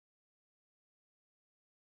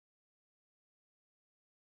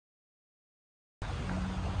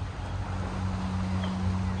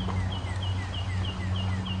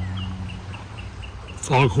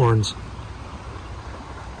foghorns.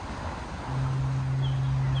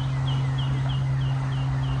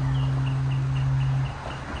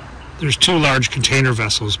 There's two large container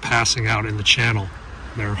vessels passing out in the channel.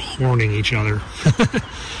 They're horning each other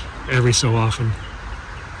every so often.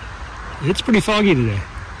 It's pretty foggy today.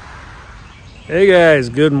 Hey guys,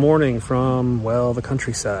 good morning from, well, the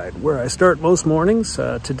countryside, where I start most mornings.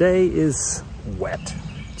 Today is wet.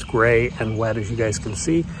 It's gray and wet, as you guys can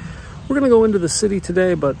see. We're gonna go into the city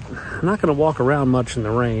today, but I'm not gonna walk around much in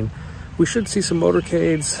the rain. We should see some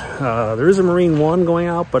motorcades. There is a Marine One going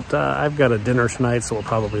out, but I've got a dinner tonight, so we'll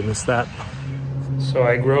probably miss that. So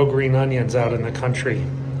I grow green onions out in the country,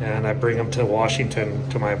 and I bring them to Washington,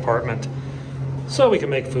 to my apartment, so we can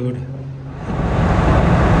make food.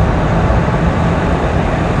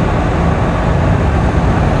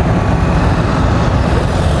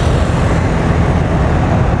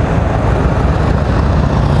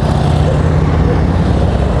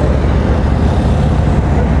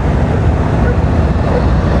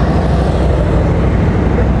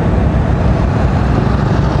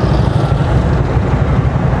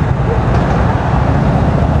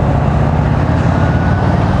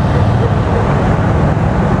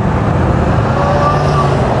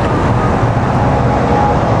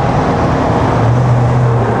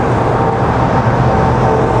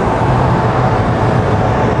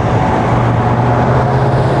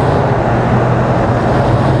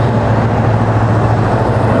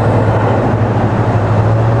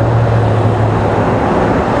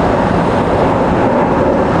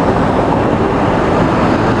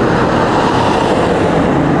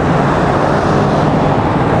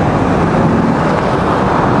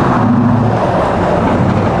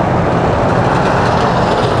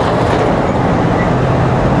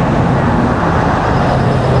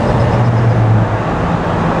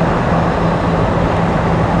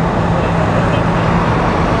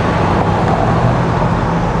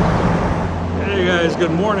 Good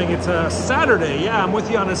morning. It's a Saturday. Yeah, I'm with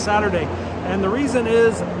you on a Saturday. And the reason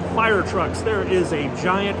is fire trucks. There is a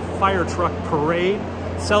giant fire truck parade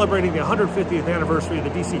celebrating the 150th anniversary of the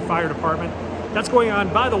DC Fire Department. That's going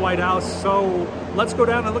on by the White House. So let's go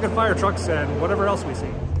down and look at fire trucks and whatever else we see.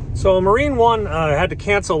 So Marine One had to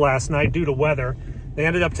cancel last night due to weather. They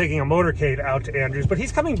ended up taking a motorcade out to Andrews, but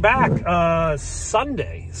he's coming back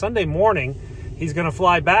Sunday morning. He's going to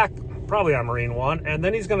fly back probably on Marine One, and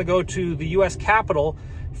then he's going to go to the U.S. Capitol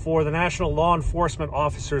for the National Law Enforcement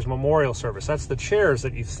Officers Memorial Service. That's the chairs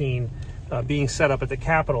that you've seen being set up at the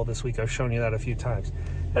Capitol this week. I've shown you that a few times.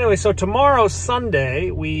 Anyway, so tomorrow,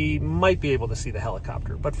 Sunday, we might be able to see the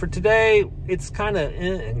helicopter. But for today, it's kind of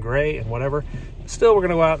and gray and whatever. Still, we're going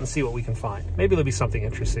to go out and see what we can find. Maybe there'll be something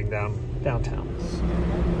interesting downtown.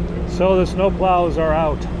 So the snowplows are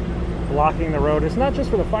out blocking the road. It's not just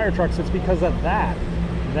for the fire trucks, it's because of that.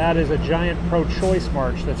 That is a giant pro-choice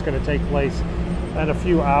march that's going to take place in a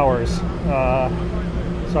few hours.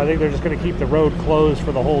 So I think they're just going to keep the road closed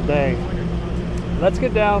for the whole day. Let's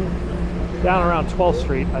get down around 12th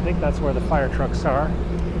Street. I think that's where the fire trucks are.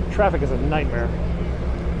 Traffic is a nightmare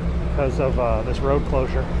because of this road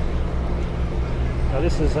closure. Now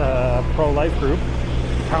this is a pro-life group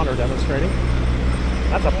counter demonstrating.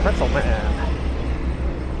 That's a pretzel, man.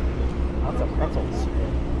 Lots of pretzels.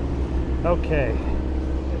 Okay.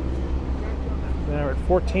 Now we're at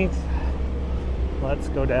 14th. Let's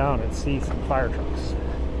go down and see some fire trucks.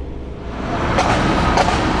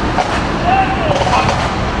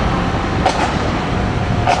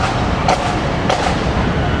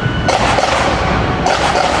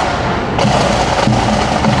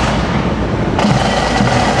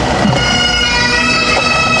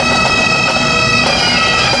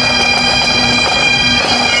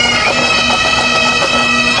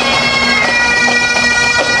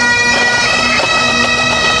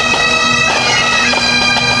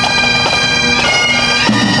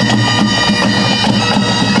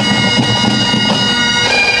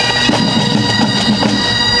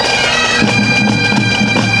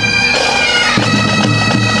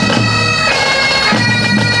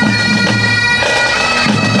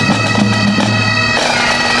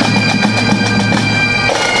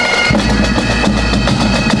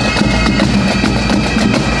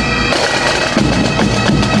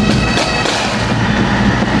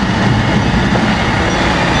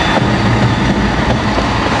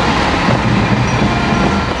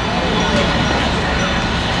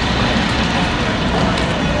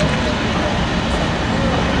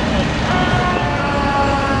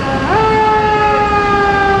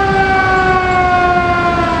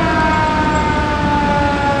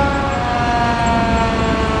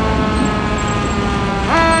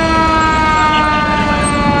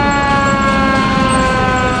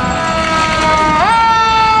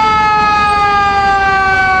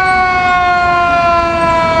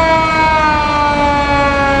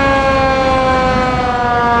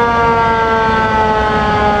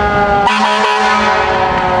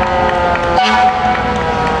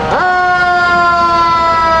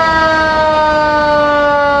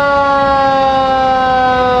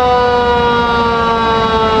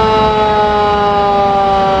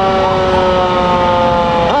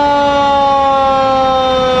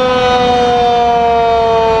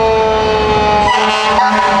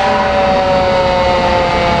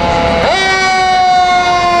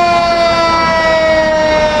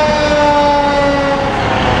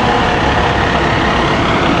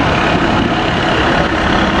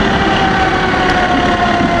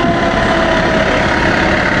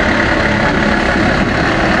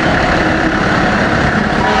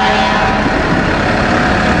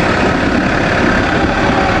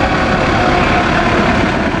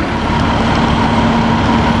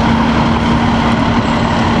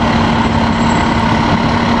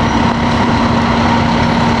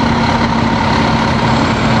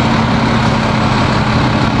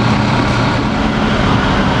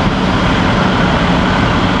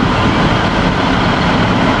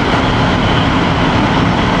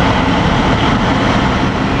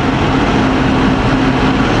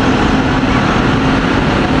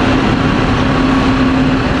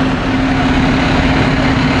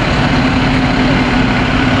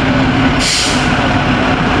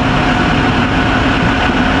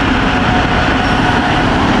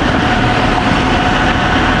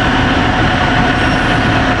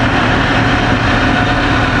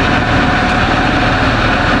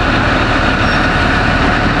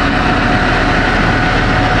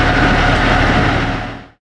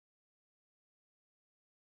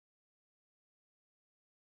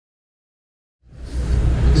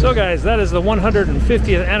 So guys, that is the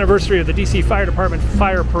 150th anniversary of the DC Fire Department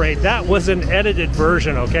Fire Parade. That was an edited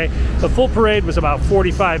version, okay? The full parade was about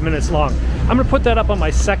 45 minutes long. I'm gonna put that up on my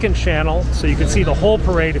second channel so you can see the whole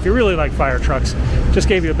parade if you really like fire trucks. Just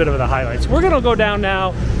gave you a bit of the highlights. We're gonna go down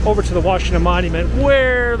now over to the Washington Monument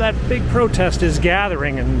where that big protest is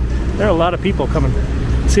gathering, and there are a lot of people coming.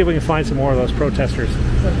 Let's see if we can find some more of those protesters.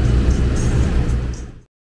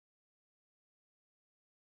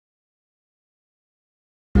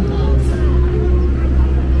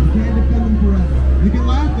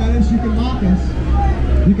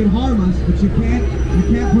 You can harm us, but you can't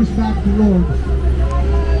push back the Lord.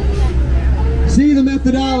 See the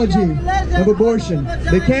methodology of abortion.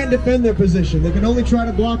 They can't defend their position. They can only try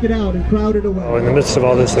to block it out and crowd it away. Oh, in the midst of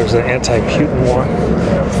all this, there's an anti-Putin war.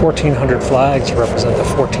 1,400 flags represent the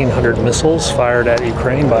 1,400 missiles fired at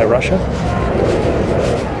Ukraine by Russia.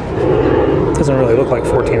 Doesn't really look like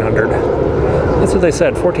 1,400. That's what they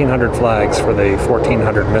said, 1,400 flags for the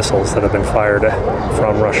 1,400 missiles that have been fired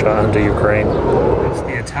from Russia into Ukraine. It's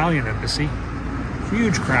the Italian embassy.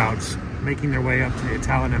 Huge crowds making their way up to the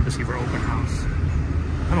Italian embassy for open house.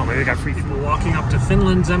 I don't know, maybe they got free people walking up to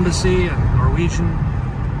Finland's embassy and Norwegian.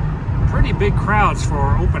 Pretty big crowds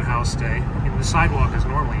for open house day. I mean, the sidewalk is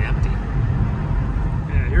normally empty.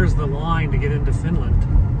 Yeah, here's the line to get into Finland.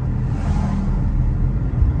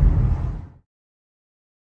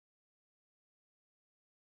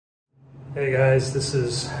 Hey guys, this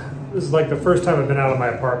is like the first time I've been out of my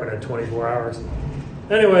apartment in 24 hours.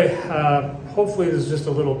 Anyway, hopefully this is just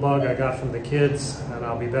a little bug I got from the kids, and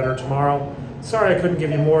I'll be better tomorrow. Sorry I couldn't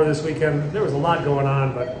give you more this weekend. There was a lot going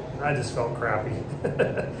on, but I just felt crappy.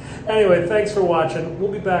 Anyway, thanks for watching.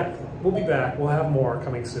 We'll be back. We'll have more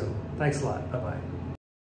coming soon. Thanks a lot. Bye-bye.